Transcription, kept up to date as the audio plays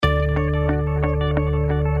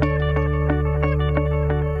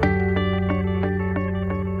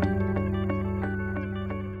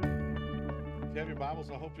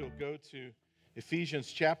go to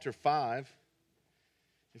Ephesians chapter 5.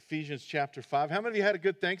 Ephesians chapter 5. How many of you had a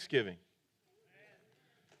good Thanksgiving?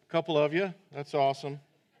 A couple of you. That's awesome.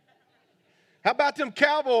 How about them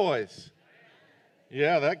Cowboys?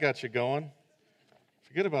 Yeah, that got you going.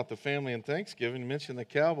 Forget about the family and Thanksgiving. Mention the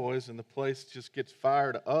Cowboys and the place just gets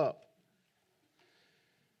fired up.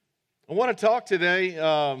 I want to talk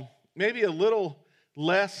today maybe a little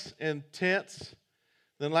less intense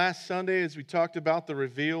than last Sunday as we talked about the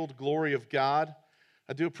revealed glory of God.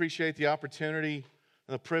 I do appreciate the opportunity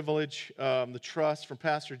and the privilege, the trust from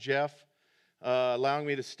Pastor Jeff, allowing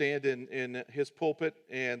me to stand in his pulpit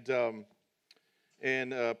and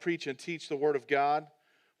preach and teach the Word of God.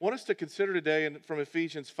 I want us to consider today from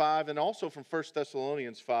Ephesians 5 and also from 1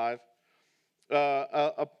 Thessalonians 5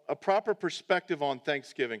 a proper perspective on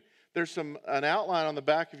Thanksgiving. There's an outline on the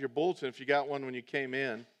back of your bulletin if you got one when you came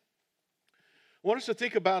in. I want us to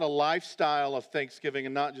think about a lifestyle of Thanksgiving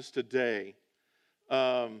and not just a day.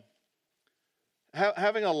 Having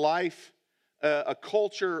a life, a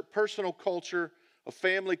culture, personal culture, a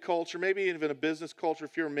family culture, maybe even a business culture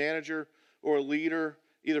if you're a manager or a leader,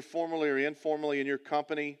 either formally or informally in your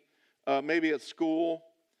company, maybe at school,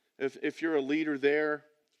 if you're a leader there,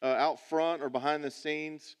 out front or behind the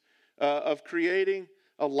scenes, of creating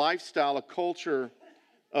a lifestyle, a culture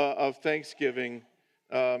of Thanksgiving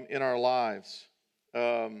in our lives.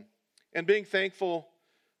 And being thankful,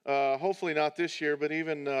 hopefully not this year, but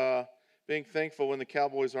even being thankful when the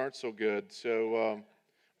Cowboys aren't so good, so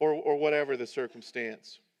or whatever the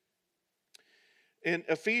circumstance. In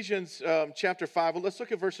Ephesians chapter 5, well, let's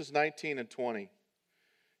look at verses 19 and 20.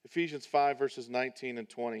 Ephesians 5, verses 19 and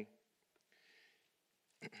 20.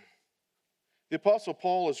 The Apostle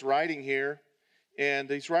Paul is writing here, and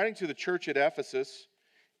he's writing to the church at Ephesus.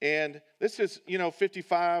 And this is,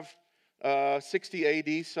 55, 60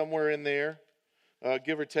 AD, somewhere in there,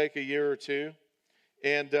 give or take a year or two.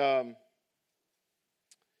 And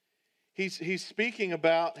he's speaking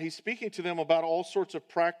to them about all sorts of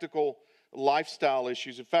practical lifestyle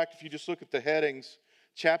issues. In fact, if you just look at the headings,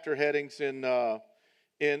 chapter headings in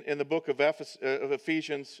the book of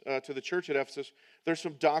Ephesians to the church at Ephesus, there's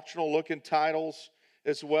some doctrinal looking titles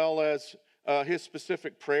as well as his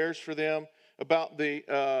specific prayers for them about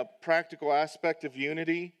the practical aspect of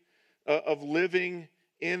unity, of living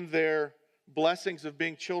in their blessings of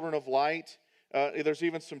being children of light. There's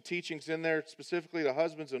even some teachings in there specifically to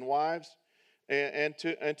husbands and wives and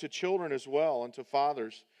to children as well and to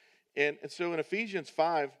fathers. And so in Ephesians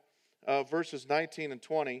 5, verses 19 and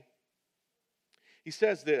 20, he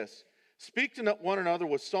says this: "Speak to one another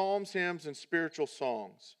with psalms, hymns, and spiritual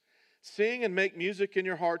songs. Sing and make music in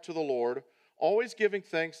your heart to the Lord, always giving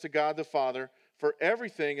thanks to God the Father for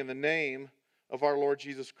everything in the name of our Lord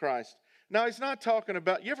Jesus Christ." Now, he's not talking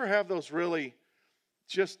about, you ever have those really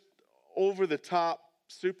just over-the-top,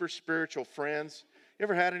 super spiritual friends? You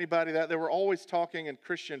ever had anybody that they were always talking in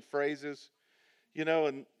Christian phrases,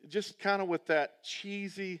 and just kind of with that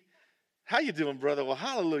cheesy, "How you doing, brother? Well,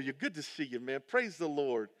 hallelujah, good to see you, man. Praise the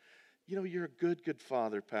Lord. You're a good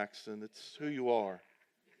father, Paxton. It's who you are.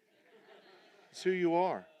 It's who you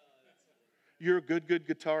are. You're a good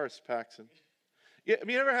guitarist, Paxton." Yeah,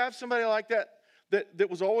 you ever have somebody like that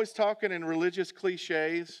was always talking in religious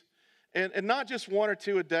cliches, and not just one or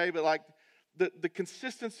two a day, but like the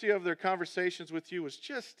consistency of their conversations with you was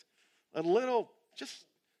just a little, just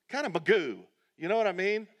kind of magoo. You know what I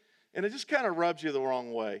mean? And it just kind of rubs you the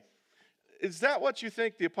wrong way. Is that what you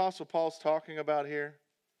think the Apostle Paul's talking about here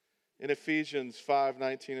in Ephesians 5,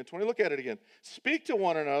 19 and 20? Look at it again. Speak to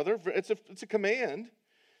one another. It's a command.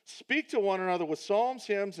 Speak to one another with psalms,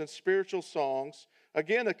 hymns, and spiritual songs.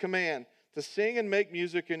 Again, a command to sing and make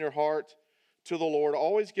music in your heart to the Lord,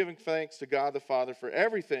 always giving thanks to God the Father for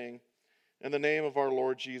everything in the name of our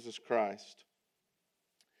Lord Jesus Christ.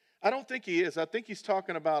 I don't think he is. I think he's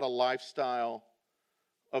talking about a lifestyle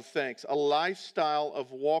of thanks, a lifestyle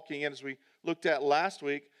of walking in, as we looked at last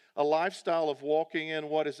week, a lifestyle of walking in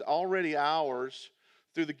what is already ours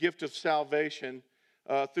through the gift of salvation,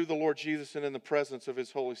 through the Lord Jesus and in the presence of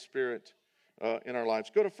his Holy Spirit in our lives.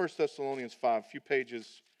 Go to 1 Thessalonians 5,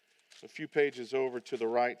 a few pages over to the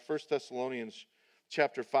right. 1 Thessalonians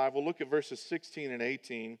chapter 5. We'll look at verses 16 and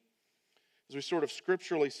 18 as we sort of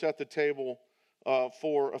scripturally set the table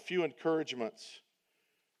for a few encouragements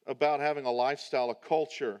about having a lifestyle, a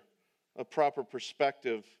culture, a proper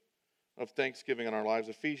perspective of Thanksgiving in our lives.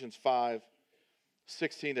 Ephesians 5,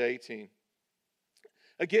 16 to 18.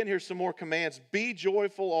 Again, here's some more commands. Be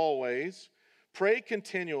joyful always. Pray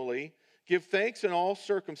continually. Give thanks in all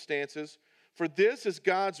circumstances, for this is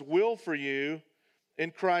God's will for you in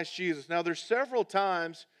Christ Jesus. Now, there's several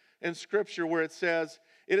times in Scripture where it says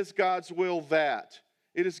It is God's will that.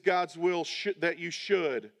 It is God's will that you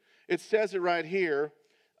should. It says it right here.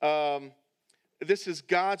 This is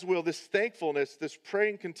God's will, this thankfulness, this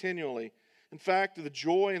praying continually. In fact, the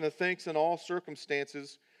joy and the thanks in all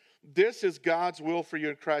circumstances, this is God's will for you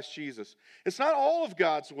in Christ Jesus. It's not all of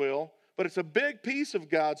God's will, but it's a big piece of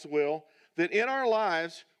God's will that in our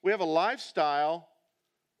lives, we have a lifestyle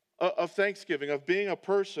of thanksgiving, of being a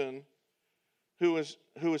person who is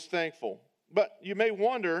thankful. But you may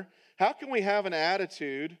wonder, how can we have an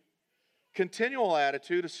attitude, continual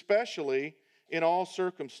attitude, especially in all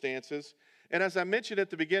circumstances? And as I mentioned at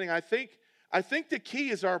the beginning, I think the key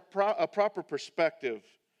is a proper perspective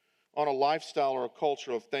on a lifestyle or a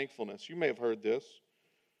culture of thankfulness. You may have heard this.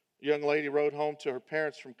 A young lady wrote home to her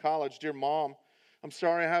parents from college, "Dear Mom, I'm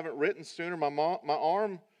sorry I haven't written sooner. My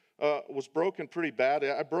arm was broken pretty bad.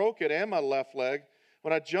 I broke it and my left leg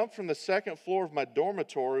when I jumped from the second floor of my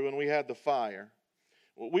dormitory when we had the fire.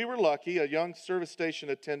 We were lucky. A young service station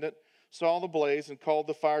attendant saw the blaze and called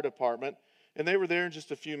the fire department, and they were there in just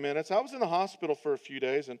a few minutes. I was in the hospital for a few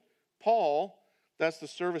days, and Paul, that's the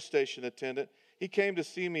service station attendant, he came to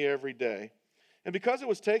see me every day. And because it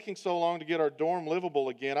was taking so long to get our dorm livable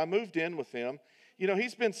again, I moved in with him. You know,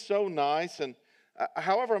 he's been so nice. And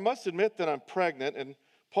however, I must admit that I'm pregnant, and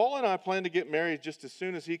Paul and I plan to get married just as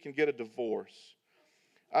soon as he can get a divorce.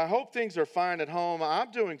 I hope things are fine at home. I'm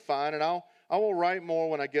doing fine, and I will write more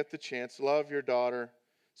when I get the chance. Love, your daughter,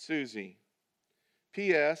 Susie.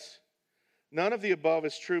 P.S. None of the above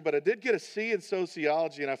is true, but I did get a C in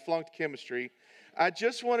sociology, and I flunked chemistry. I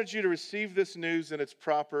just wanted you to receive this news in its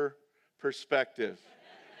proper perspective."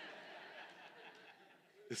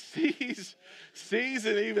 C's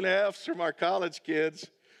and even F's from our college kids,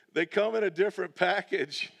 they come in a different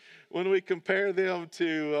package when we compare them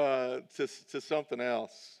to something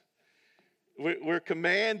else. We're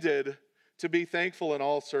commanded to be thankful in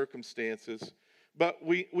all circumstances, but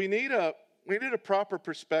we need a proper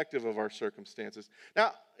perspective of our circumstances.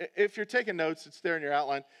 Now, if you're taking notes, it's there in your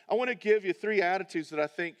outline. I want to give you 3 attitudes that I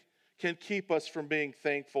think can keep us from being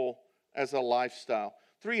thankful as a lifestyle.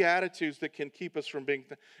 3 attitudes that can keep us from being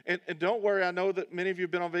and don't worry, I know that many of you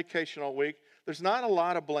have been on vacation all week. There's not a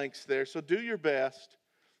lot of blanks there, so do your best.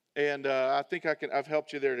 And I think I've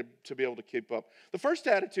helped you there to be able to keep up. The first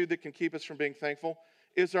attitude that can keep us from being thankful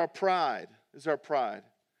is our pride.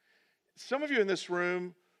 Some of you in this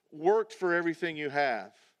room worked for everything you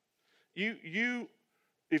have.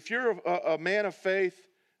 If you're a man of faith,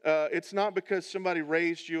 it's not because somebody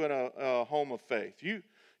raised you in a home of faith.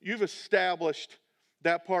 You've established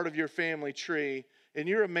that part of your family tree, and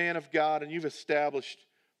you're a man of God, and you've established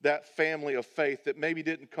that family of faith that maybe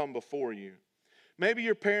didn't come before you. Maybe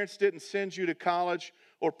your parents didn't send you to college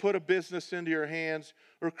or put a business into your hands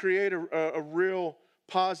or create a real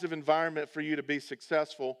positive environment for you to be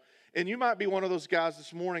successful. And you might be one of those guys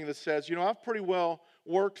this morning that says, you know, I've pretty well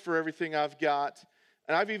worked for everything I've got,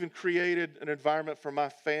 and I've even created an environment for my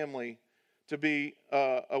family to be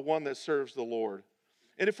a one that serves the Lord.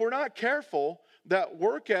 And if we're not careful, that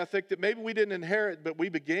work ethic that maybe we didn't inherit, but we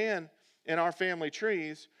began in our family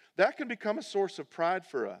trees, that can become a source of pride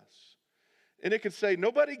for us. And it can say,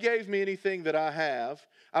 nobody gave me anything that I have.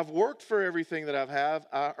 I've worked for everything that I have.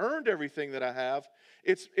 I earned everything that I have.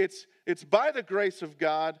 It's by the grace of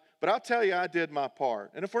God, but I'll tell you, I did my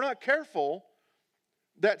part. And if we're not careful,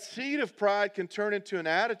 that seed of pride can turn into an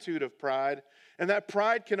attitude of pride, and that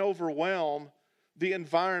pride can overwhelm the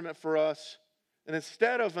environment for us. And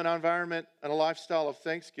instead of an environment and a lifestyle of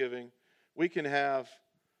thanksgiving, we can have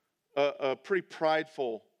a pretty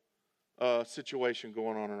prideful situation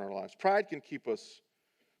going on in our lives. Pride can keep us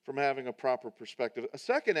from having a proper perspective. A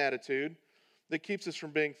second attitude that keeps us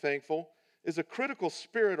from being thankful is a critical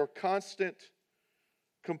spirit or constant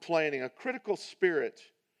complaining. A critical spirit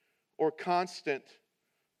or constant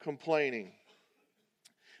complaining.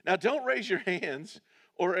 Now, don't raise your hands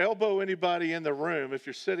or elbow anybody in the room if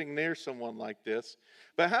you're sitting near someone like this.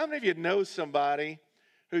 But how many of you know somebody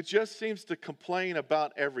who just seems to complain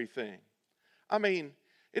about everything? I mean,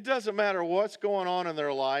 it doesn't matter what's going on in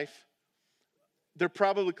their life, they're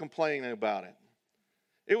probably complaining about it.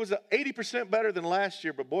 It was 80% better than last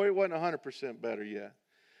year, but boy, it wasn't 100% better yet.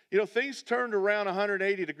 You know, things turned around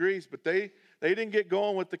 180 degrees, but they didn't get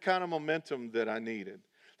going with the kind of momentum that I needed.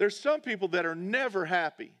 There's some people that are never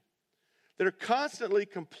happy, that are constantly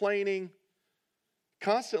complaining,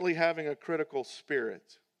 constantly having a critical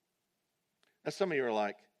spirit. Now, some of you are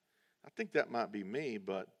like, I think that might be me,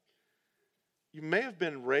 but you may have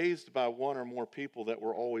been raised by one or more people that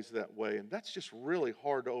were always that way, and that's just really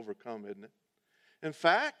hard to overcome, isn't it? In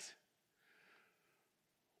fact,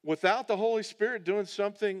 without the Holy Spirit doing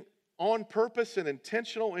something on purpose and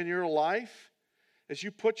intentional in your life, as you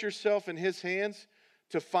put yourself in His hands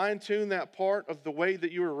to fine-tune that part of the way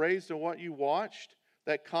that you were raised and what you watched,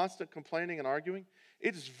 that constant complaining and arguing,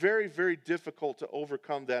 it is very, very difficult to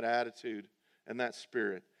overcome that attitude and that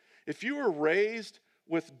spirit. If you were raised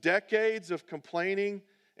with decades of complaining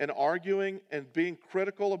and arguing and being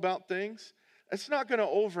critical about things, it's not going to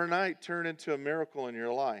overnight turn into a miracle in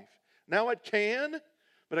your life. Now it can,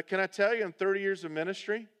 but can I tell you, in 30 years of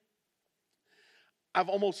ministry, I've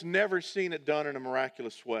almost never seen it done in a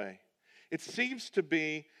miraculous way. It seems to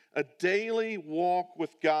be a daily walk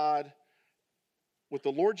with God, with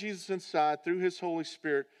the Lord Jesus inside, through His Holy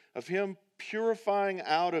Spirit, of Him purifying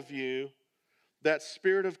out of you that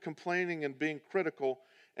spirit of complaining and being critical.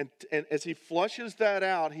 And as He flushes that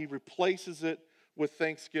out, He replaces it with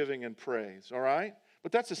thanksgiving and praise, all right?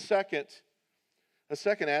 But that's a second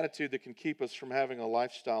attitude that can keep us from having a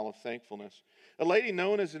lifestyle of thankfulness. A lady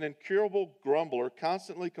known as an incurable grumbler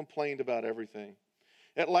constantly complained about everything.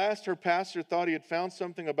 At last, her pastor thought he had found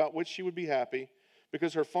something about which she would be happy,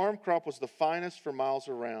 because her farm crop was the finest for miles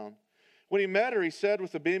around. When he met her, he said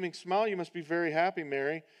with a beaming smile, "You must be very happy,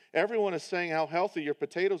 Mary. Everyone is saying how healthy your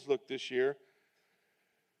potatoes look this year.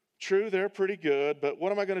 True, they're pretty good, but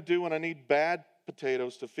what am I going to do when I need bad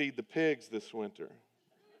potatoes to feed the pigs this winter?"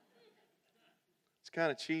 It's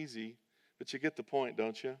kind of cheesy, but you get the point,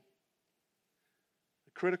 don't you?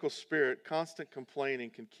 A critical spirit, constant complaining,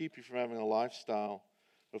 can keep you from having a lifestyle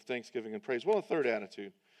of thanksgiving and praise. Well, a third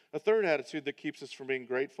attitude that keeps us from being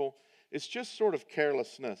grateful is just sort of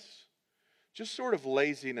carelessness, just sort of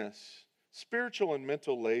laziness, spiritual and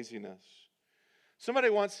mental laziness. Somebody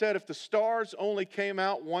once said, if the stars only came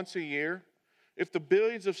out once a year, if the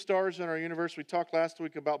billions of stars in our universe, we talked last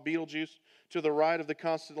week about Betelgeuse to the right of the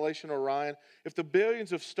constellation Orion, if the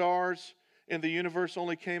billions of stars in the universe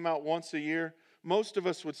only came out once a year, most of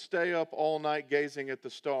us would stay up all night gazing at the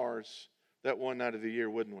stars that one night of the year,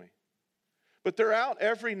 wouldn't we? But they're out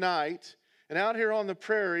every night, and out here on the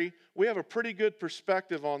prairie, we have a pretty good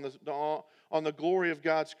perspective on the glory of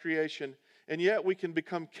God's creation, and yet we can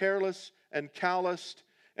become careless and calloused,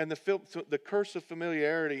 and the curse of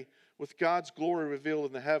familiarity with God's glory revealed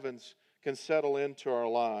in the heavens can settle into our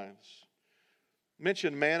lives. I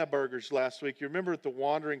mentioned manna burgers last week. You remember the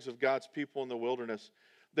wanderings of God's people in the wilderness.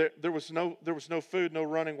 There was no food, no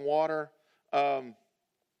running water,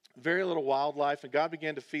 very little wildlife, and God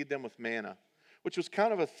began to feed them with manna, which was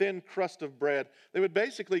kind of a thin crust of bread. They would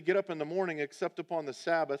basically get up in the morning, except upon the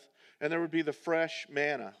Sabbath, and there would be the fresh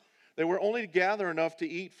manna. They were only to gather enough to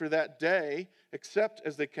eat for that day, except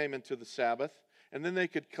as they came into the Sabbath, and then they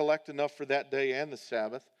could collect enough for that day and the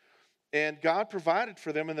Sabbath. And God provided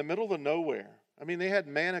for them in the middle of the nowhere. I mean, they had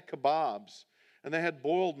manna kebabs, and they had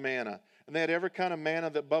boiled manna, and they had every kind of manna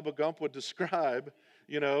that Bubba Gump would describe,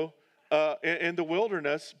 in the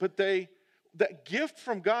wilderness. But that gift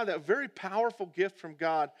from God, that very powerful gift from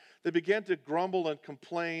God, they began to grumble and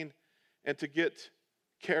complain and to get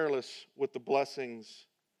careless with the blessings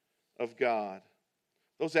of God.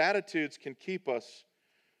 Those attitudes can keep us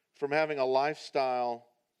from having a lifestyle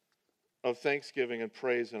of thanksgiving and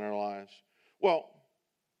praise in our lives. Well,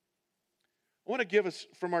 I want to give us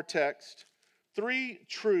from our text 3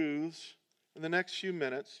 truths in the next few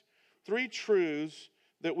minutes, 3 truths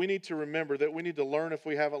that we need to remember, that we need to learn if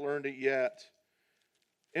we haven't learned it yet,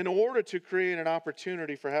 in order to create an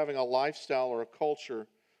opportunity for having a lifestyle or a culture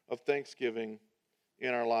of thanksgiving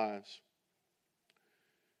in our lives.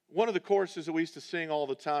 One of the choruses that we used to sing all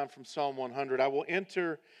the time from Psalm 100, I will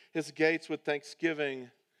enter His gates with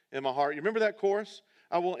thanksgiving in my heart. You remember that chorus?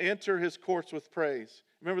 I will enter His courts with praise.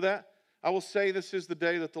 Remember that? I will say this is the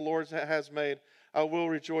day that the Lord has made. I will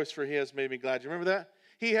rejoice, for He has made me glad. You remember that?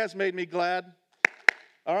 He has made me glad.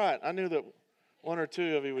 All right, I knew that 1 or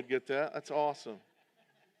 2 of you would get that. That's awesome.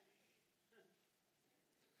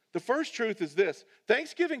 The first truth is this: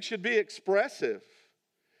 thanksgiving should be expressive.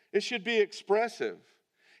 It should be expressive.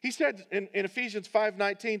 He said in Ephesians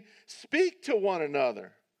 5:19, speak to one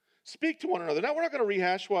another. Speak to one another. Now, we're not going to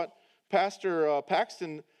rehash what Pastor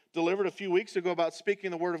Paxton delivered a few weeks ago about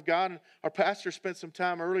speaking the Word of God. And our pastor spent some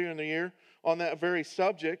time earlier in the year on that very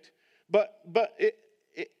subject. But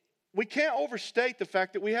we can't overstate the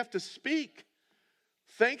fact that we have to speak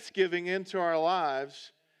thanksgiving into our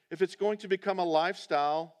lives if it's going to become a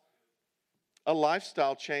lifestyle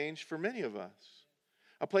change for many of us.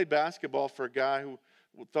 I played basketball for a guy who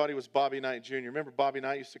thought he was Bobby Knight Jr. Remember Bobby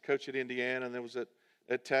Knight used to coach at Indiana and then was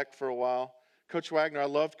at Tech for a while. Coach Wagner, I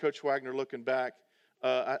loved Coach Wagner looking back.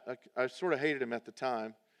 I sort of hated him at the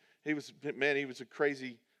time. He was a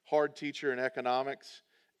crazy, hard teacher in economics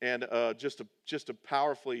and just a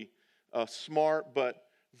powerfully smart but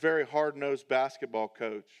very hard-nosed basketball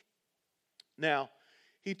coach. Now,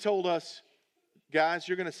 he told us, guys,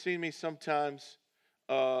 you're going to see me sometimes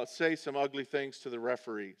say some ugly things to the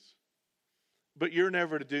referees. But you're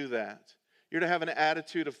never to do that. You're to have an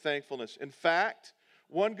attitude of thankfulness. In fact,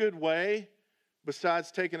 one good way,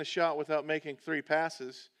 besides taking a shot without making 3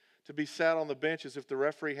 passes, to be sat on the bench is if the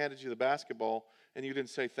referee handed you the basketball and you didn't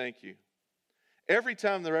say thank you. Every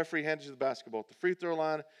time the referee handed you the basketball, at the free throw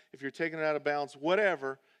line, if you're taking it out of bounds,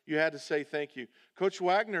 whatever, you had to say thank you. Coach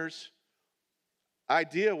Wagner's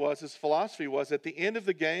idea was, his philosophy was, at the end of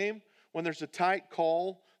the game, when there's a tight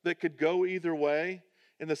call that could go either way,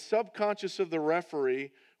 in the subconscious of the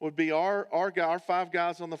referee would be our 5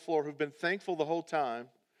 guys on the floor who've been thankful the whole time,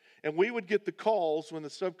 and we would get the calls when the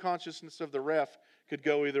subconsciousness of the ref could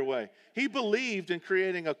go either way. He believed in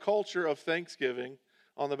creating a culture of thanksgiving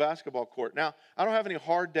on the basketball court. Now, I don't have any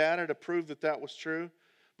hard data to prove that that was true,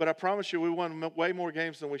 but I promise you we won way more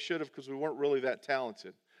games than we should have because we weren't really that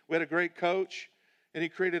talented. We had a great coach, and he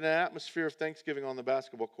created an atmosphere of thanksgiving on the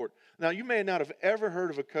basketball court. Now, you may not have ever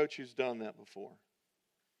heard of a coach who's done that before,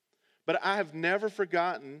 but I have never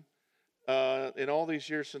forgotten in all these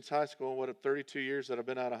years since high school, 32 years that I've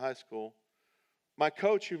been out of high school, my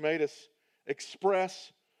coach who made us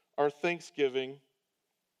express our thanksgiving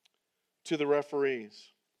to the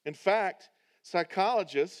referees. In fact,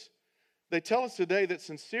 psychologists, they tell us today that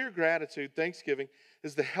sincere gratitude, thanksgiving,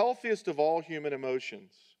 is the healthiest of all human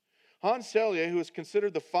emotions. Hans Selye, who is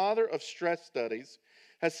considered the father of stress studies,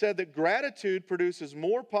 has said that gratitude produces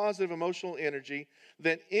more positive emotional energy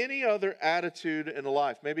than any other attitude in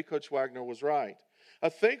life. Maybe Coach Wagner was right. A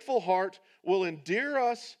thankful heart will endear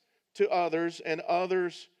us to others and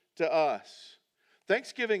others to us.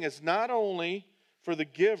 Thanksgiving is not only for the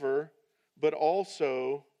giver, but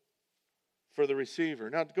also for the receiver.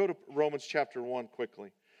 Now, go to Romans chapter 1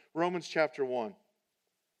 quickly. Romans chapter 1.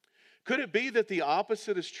 Could it be that the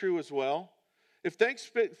opposite is true as well? If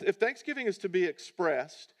Thanksgiving is to be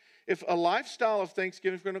expressed, if a lifestyle of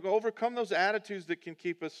Thanksgiving is going to overcome those attitudes that can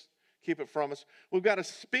keep it from us, we've got to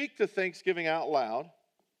speak the Thanksgiving out loud.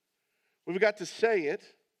 We've got to say it.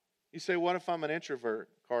 You say, what if I'm an introvert,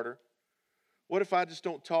 Carter? What if I just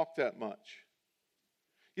don't talk that much?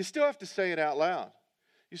 You still have to say it out loud.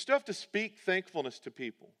 You still have to speak thankfulness to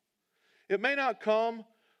people. It may not come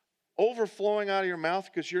overflowing out of your mouth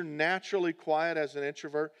because you're naturally quiet as an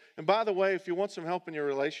introvert. And by the way, if you want some help in your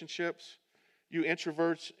relationships, you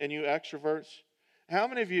introverts and you extroverts, how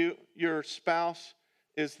many of you, your spouse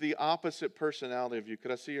is the opposite personality of you?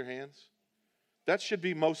 Could I see your hands? That should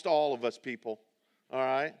be most all of us people, all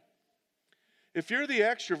right? If you're the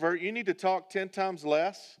extrovert, you need to talk 10 times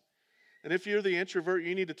less. And if you're the introvert,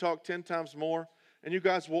 you need to talk 10 times more. And you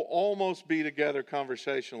guys will almost be together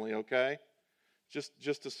conversationally, okay?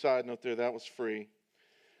 Just a side note there, that was free.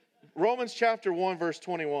 Romans chapter 1, verse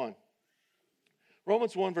 21.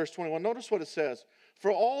 Romans 1, verse 21. Notice what it says.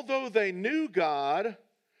 For although they knew God,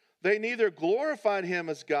 they neither glorified him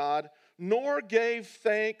as God, nor gave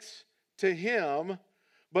thanks to him,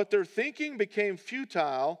 but their thinking became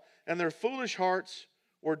futile, and their foolish hearts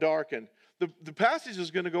were darkened. The passage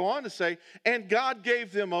is going to go on to say, and God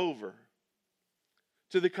gave them over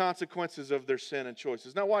to the consequences of their sin and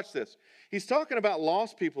choices. Now watch this. He's talking about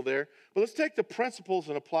lost people there, but let's take the principles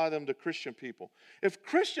and apply them to Christian people. If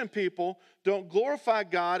Christian people don't glorify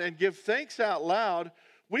God and give thanks out loud,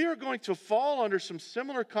 we are going to fall under some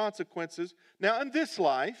similar consequences. Now in this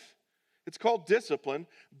life, it's called discipline.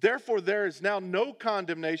 Therefore, there is now no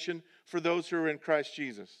condemnation for those who are in Christ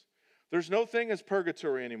Jesus. There's no thing as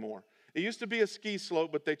purgatory anymore. It used to be a ski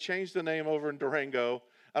slope, but they changed the name over in Durango.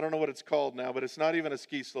 I don't know what it's called now, but it's not even a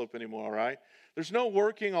ski slope anymore, all right? There's no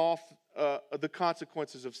working off the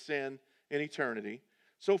consequences of sin in eternity.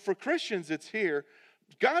 So for Christians, it's here.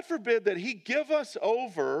 God forbid that he give us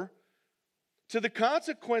over to the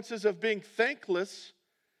consequences of being thankless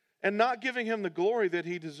and not giving him the glory that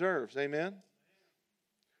he deserves. Amen?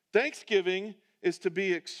 Thanksgiving is to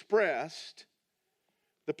be expressed.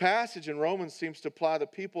 The passage in Romans seems to apply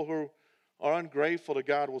that people who are ungrateful to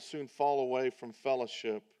God will soon fall away from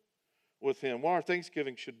fellowship with him. Well, our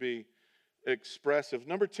thanksgiving should be expressive.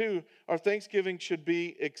 Number 2, our thanksgiving should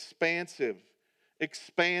be expansive.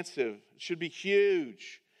 Expansive. It should be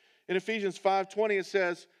huge. In Ephesians 5:20 it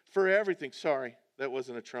says, for everything. Sorry, that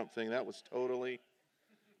wasn't a Trump thing. That was totally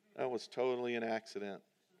an accident.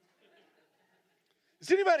 Is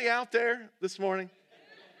anybody out there this morning?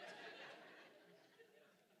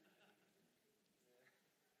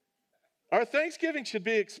 Our thanksgiving should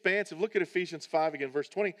be expansive. Look at Ephesians 5 again, verse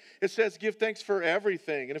 20. It says, give thanks for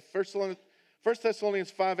everything. And if 1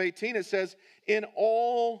 Thessalonians 5:18, it says, in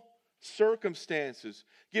all circumstances.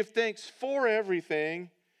 Give thanks for everything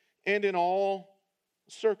and in all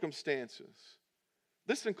circumstances.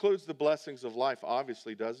 This includes the blessings of life,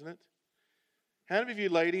 obviously, doesn't it? How many of you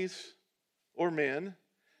ladies or men,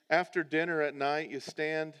 after dinner at night, you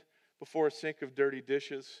stand before a sink of dirty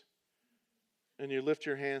dishes and you lift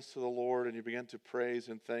your hands to the Lord and you begin to praise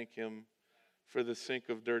and thank Him for the sink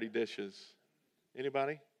of dirty dishes?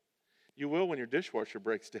 Anybody? You will when your dishwasher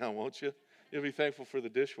breaks down, won't you? You'll be thankful for the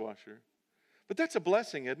dishwasher. But that's a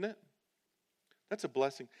blessing, isn't it? That's a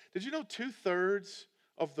blessing. Did you know 2/3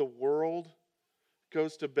 of the world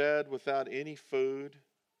goes to bed without any food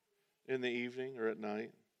in the evening or at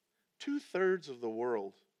night? 2/3 of the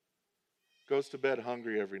world goes to bed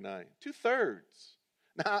hungry every night. 2/3.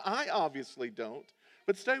 Now, I obviously don't,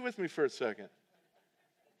 but stay with me for a second.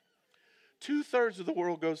 2/3 of the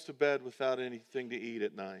world goes to bed without anything to eat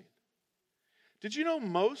at night. Did you know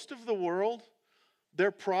most of the world,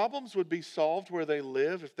 their problems would be solved where they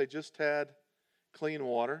live if they just had clean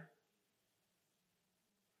water?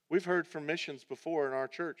 We've heard from missions before in our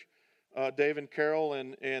church. Dave and Carol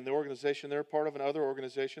and the organization they're part of and other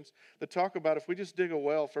organizations that talk about if we just dig a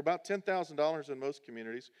well for about $10,000 in most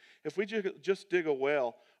communities, if we just dig a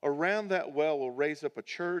well, around that well we'll raise up a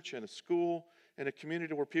church and a school and a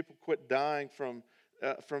community where people quit dying from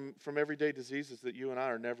everyday diseases that you and I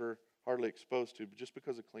are never hardly exposed to, but just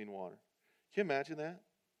because of clean water. Can you imagine that?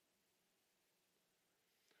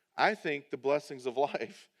 I think the blessings of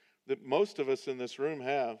life that most of us in this room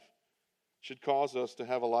have should cause us to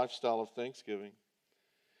have a lifestyle of thanksgiving.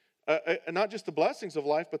 And not just the blessings of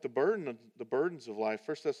life, but the burdens of life.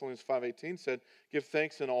 1 Thessalonians 5:18 said, give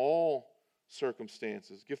thanks in all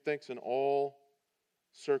circumstances. Give thanks in all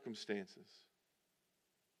circumstances.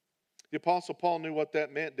 The Apostle Paul knew what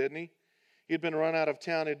that meant, didn't he? He had been run out of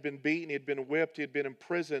town, he had been beaten, he had been whipped, he had been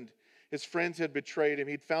imprisoned. His friends had betrayed him.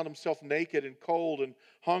 He'd found himself naked and cold and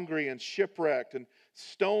hungry and shipwrecked and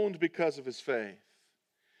stoned because of his faith.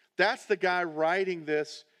 That's the guy writing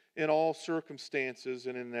this in all circumstances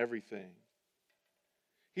and in everything.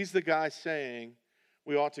 He's the guy saying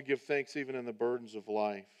we ought to give thanks even in the burdens of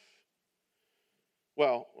life.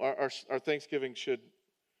 Well, our thanksgiving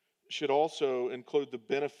should also include the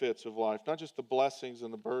benefits of life, not just the blessings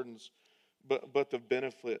and the burdens, but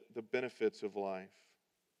the benefits of life.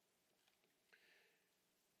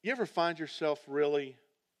 You ever find yourself really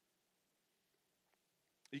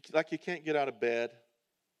like you can't get out of bed?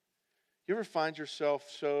 You ever find yourself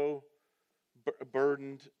so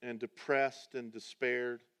burdened and depressed and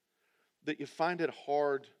despaired that you find it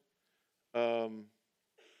hard to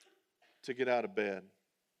get out of bed?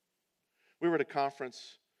 We were at a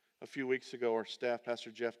conference a few weeks ago. Our staff, Pastor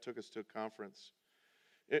Jeff, took us to a conference.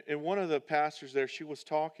 And one of the pastors there, she was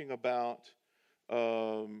talking about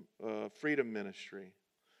freedom ministry.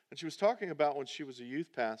 And she was talking about when she was a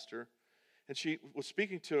youth pastor, and she was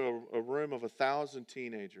speaking to a room of 1,000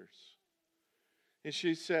 teenagers. And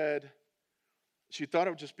she said she thought it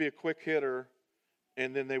would just be a quick hitter,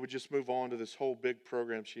 and then they would just move on to this whole big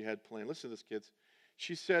program she had planned. Listen to this, kids.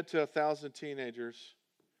 She said to 1,000 teenagers,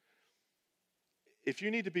 if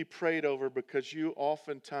you need to be prayed over because you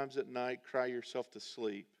oftentimes at night cry yourself to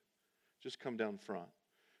sleep, just come down front.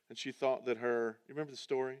 And she thought that you remember the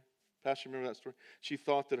story? Pastor, remember that story? She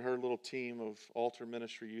thought that her little team of altar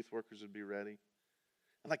ministry youth workers would be ready.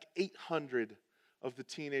 And like 800 of the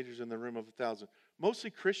teenagers in the room of 1,000, mostly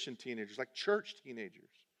Christian teenagers, like church teenagers.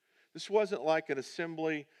 This wasn't like an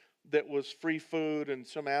assembly that was free food and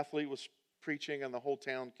some athlete was preaching and the whole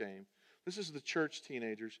town came. This is the church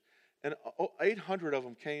teenagers. And 800 of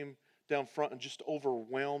them came down front and just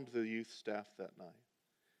overwhelmed the youth staff that night.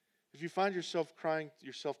 If you find yourself crying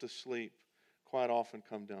yourself to sleep, quite often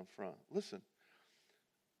come down front. Listen,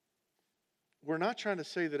 we're not trying to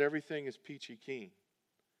say that everything is peachy keen.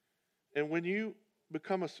 And when you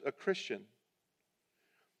become a Christian,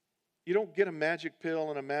 you don't get a magic pill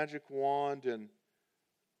and a magic wand and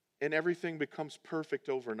everything becomes perfect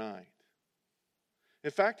overnight.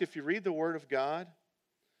 In fact, if you read the Word of God,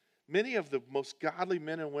 many of the most godly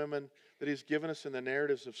men and women that He's given us in the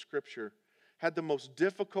narratives of Scripture had the most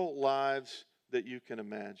difficult lives that you can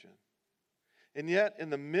imagine. And yet, in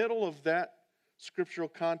the middle of that scriptural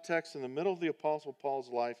context, in the middle of the Apostle Paul's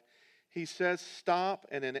life, he says, stop,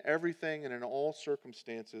 and in everything and in all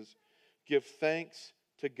circumstances, give thanks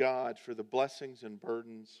to God for the blessings and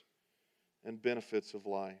burdens and benefits of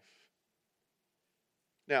life.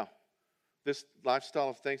 Now, this lifestyle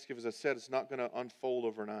of thanksgiving, as I said, is not going to unfold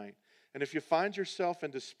overnight. And if you find yourself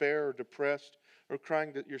in despair or depressed or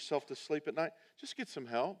crying yourself to sleep at night, just get some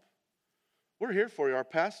help. We're here for you. Our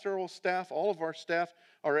pastoral staff, all of our staff,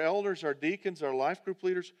 our elders, our deacons, our life group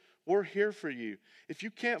leaders, we're here for you. If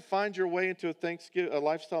you can't find your way into a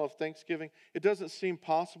lifestyle of thanksgiving, it doesn't seem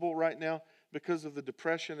possible right now because of the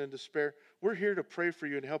depression and despair, we're here to pray for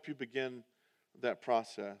you and help you begin that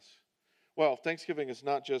process. Well, thanksgiving is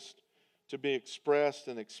not just to be expressed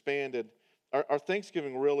and expanded. Our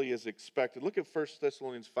thanksgiving really is expected. Look at 1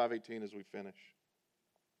 Thessalonians 5:18 as we finish.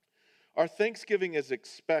 Our thanksgiving is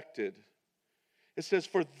expected. It says,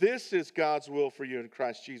 for this is God's will for you in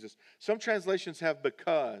Christ Jesus. Some translations have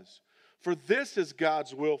because. For this is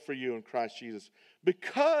God's will for you in Christ Jesus.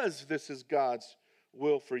 Because this is God's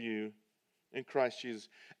will for you in Christ Jesus.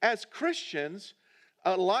 As Christians,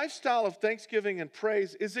 a lifestyle of thanksgiving and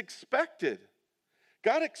praise is expected.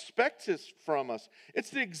 God expects this from us. It's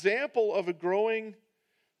the example of a growing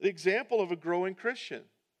Christian.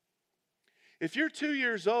 If you're 2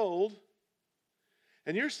 years old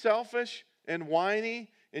and you're selfish and whiny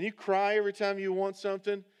and you cry every time you want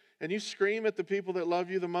something and you scream at the people that love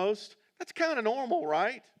you the most, that's kind of normal,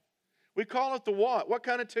 right? We call it the what? What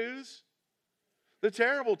kind of twos? The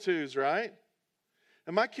terrible twos, right?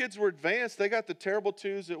 And my kids were advanced. They got the terrible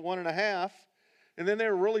twos at 1.5, and then they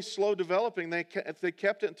were really slow developing. They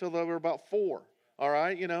kept it until they were about 4, all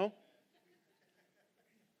right, you know?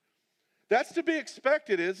 That's to be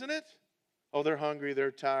expected, isn't it? Oh, they're hungry,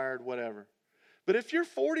 they're tired, whatever. But if you're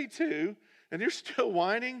 42 and you're still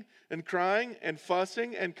whining and crying and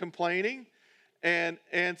fussing and complaining, and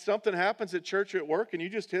something happens at church or at work and you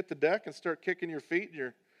just hit the deck and start kicking your feet and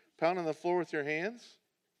you're pounding the floor with your hands,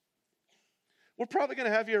 we're probably going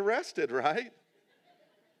to have you arrested, right?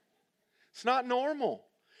 It's not normal.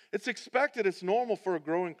 It's expected. It's normal for a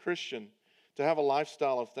growing Christian to have a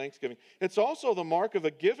lifestyle of thanksgiving. It's also the mark of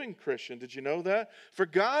a giving Christian. Did you know that? For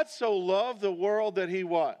God so loved the world that he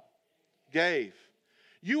what? Gave.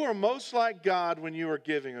 You are most like God when you are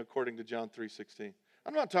giving, according to John 3:16.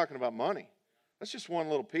 I'm not talking about money. That's just one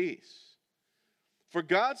little piece. For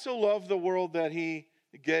God so loved the world that he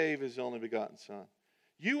gave his only begotten Son.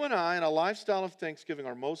 You and I, in a lifestyle of thanksgiving,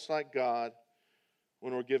 are most like God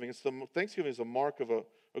when we're giving. Thanksgiving is a mark of a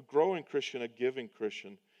growing Christian, a giving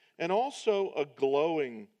Christian, and also a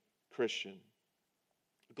glowing Christian.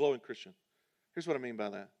 A glowing Christian. Here's what I mean by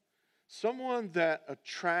that. Someone that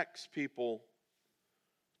attracts people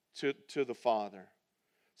to the Father.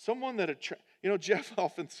 Someone that Jeff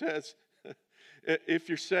often says, if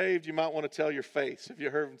you're saved, you might want to tell your face. Have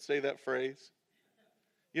you heard him say that phrase?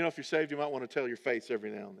 You know, if you're saved, you might want to tell your face every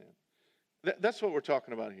now and then. That's what we're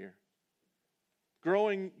talking about here.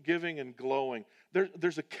 Growing, giving, and glowing.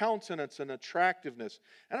 There's a countenance and attractiveness.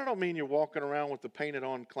 And I don't mean you're walking around with the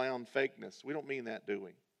painted-on clown fakeness. We don't mean that, do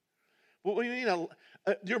we? But we mean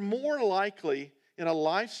you're more likely in a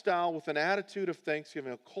lifestyle with an attitude of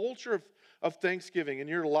thanksgiving, a culture of thanksgiving in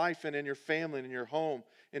your life and in your family and in your home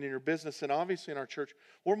and in your business and obviously in our church.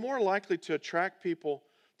 We're more likely to attract people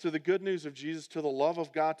to the good news of Jesus, to the love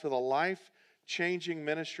of God, to the life-changing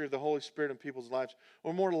ministry of the Holy Spirit in people's lives.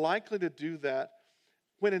 We're more likely to do that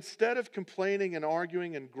when instead of complaining and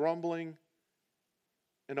arguing and grumbling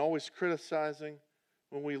and always criticizing,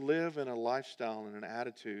 when we live in a lifestyle and an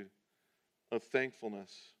attitude of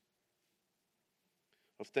thankfulness,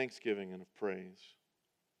 of thanksgiving, and of praise.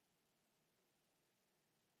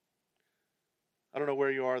 I don't know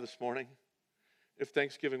where you are this morning. If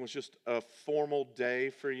Thanksgiving was just a formal day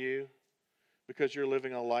for you because you're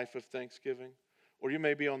living a life of thanksgiving, or you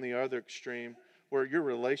may be on the other extreme where your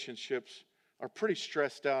relationships are pretty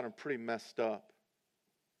stressed out and pretty messed up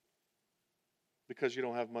because you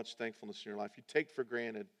don't have much thankfulness in your life. You take for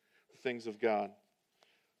granted the things of God.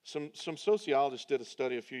 Some sociologists did a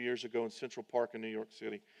study a few years ago in Central Park in New York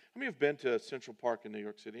City. How many have been to Central Park in New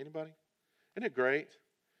York City? Anybody? Isn't it great?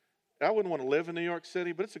 I wouldn't want to live in New York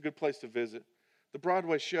City, but it's a good place to visit. The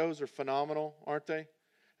Broadway shows are phenomenal, aren't they?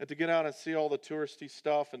 And to get out and see all the touristy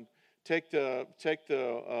stuff and take the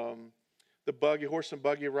horse and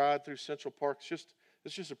buggy ride through Central Park,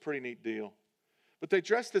 it's just a pretty neat deal. But they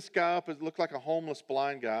dressed this guy up, it looked like a homeless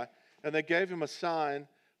blind guy, and they gave him a sign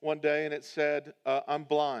one day and it said, I'm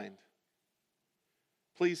blind.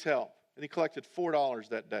 Please help. And he collected $4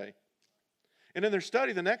 that day. And in their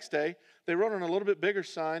study the next day, they wrote on a little bit bigger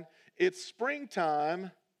sign, it's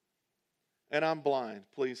springtime and I'm blind.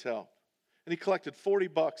 Please help. And he collected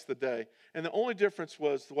 $40 the day. And the only difference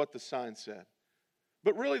was what the sign said.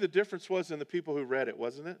 But really the difference was in the people who read it,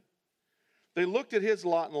 wasn't it? They looked at his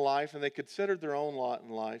lot in life and they considered their own lot in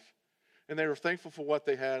life. And they were thankful for what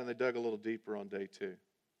they had and they dug a little deeper on day 2.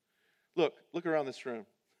 Look around this room.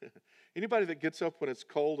 Anybody that gets up when it's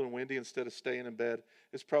cold and windy instead of staying in bed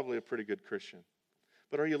is probably a pretty good Christian.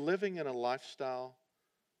 But are you living in a lifestyle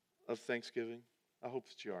of thanksgiving? I hope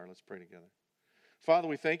that you are. Let's pray together. Father,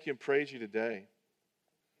 we thank you and praise you today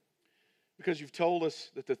because you've told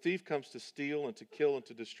us that the thief comes to steal and to kill and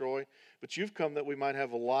to destroy, but you've come that we might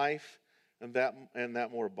have a life and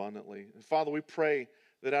that more abundantly. And Father, we pray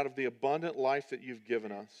that out of the abundant life that you've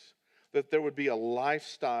given us, that there would be a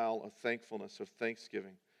lifestyle of thankfulness, of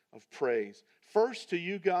thanksgiving, of praise. First to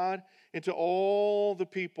you, God, and to all the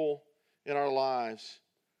people in our lives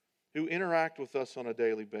who interact with us on a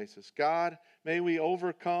daily basis. God, may we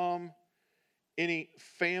overcome any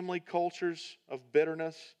family cultures of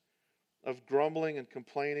bitterness, of grumbling and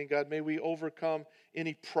complaining. God, may we overcome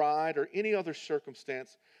any pride or any other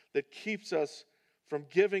circumstance that keeps us from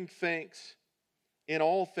giving thanks in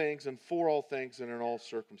all things and for all things and in all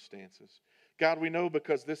circumstances. God, we know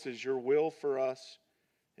because this is your will for us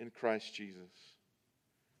in Christ Jesus.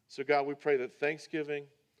 So God, we pray that thanksgiving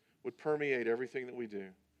would permeate everything that we do.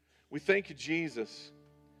 We thank you, Jesus,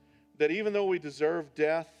 that even though we deserve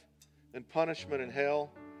death and punishment in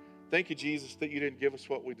hell, thank you, Jesus, that you didn't give us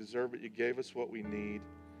what we deserve, but you gave us what we need.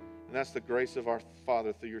 And that's the grace of our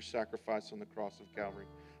Father through your sacrifice on the cross of Calvary.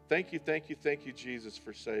 Thank you, Jesus,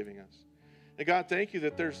 for saving us. And God, thank you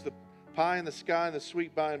that there's the pie in the sky and the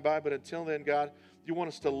sweet by and by, but until then, God, you want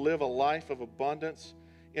us to live a life of abundance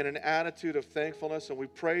in an attitude of thankfulness. And we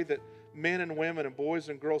pray that men and women and boys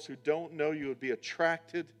and girls who don't know you would be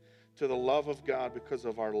attracted to the love of God because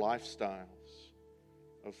of our lifestyles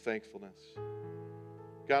of thankfulness.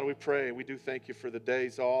 God, we pray, we do thank you for the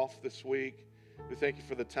days off this week. We thank you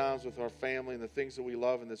for the times with our family and the things that we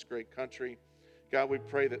love in this great country. God, we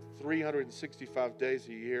pray that 365 days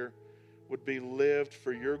a year would be lived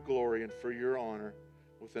for your glory and for your honor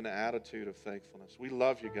with an attitude of thankfulness. We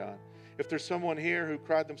love you, God. If there's someone here who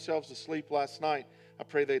cried themselves to sleep last night, I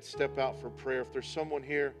pray they'd step out for prayer. If there's someone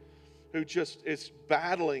here who just is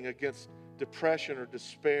battling against depression or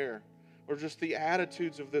despair, or just the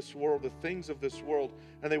attitudes of this world, the things of this world,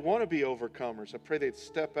 and they want to be overcomers, I pray they'd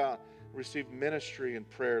step out and receive ministry and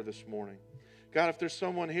prayer this morning. God, if there's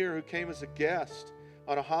someone here who came as a guest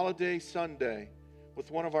on a holiday Sunday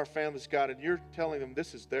with one of our families, God, and you're telling them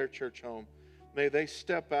this is their church home, may they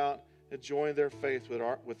step out and join their faith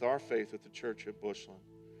with our faith at the church at Bushland.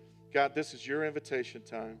 God, this is your invitation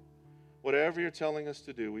time. Whatever you're telling us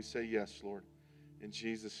to do, we say yes, Lord. In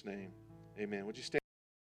Jesus' name, amen. Would you stand?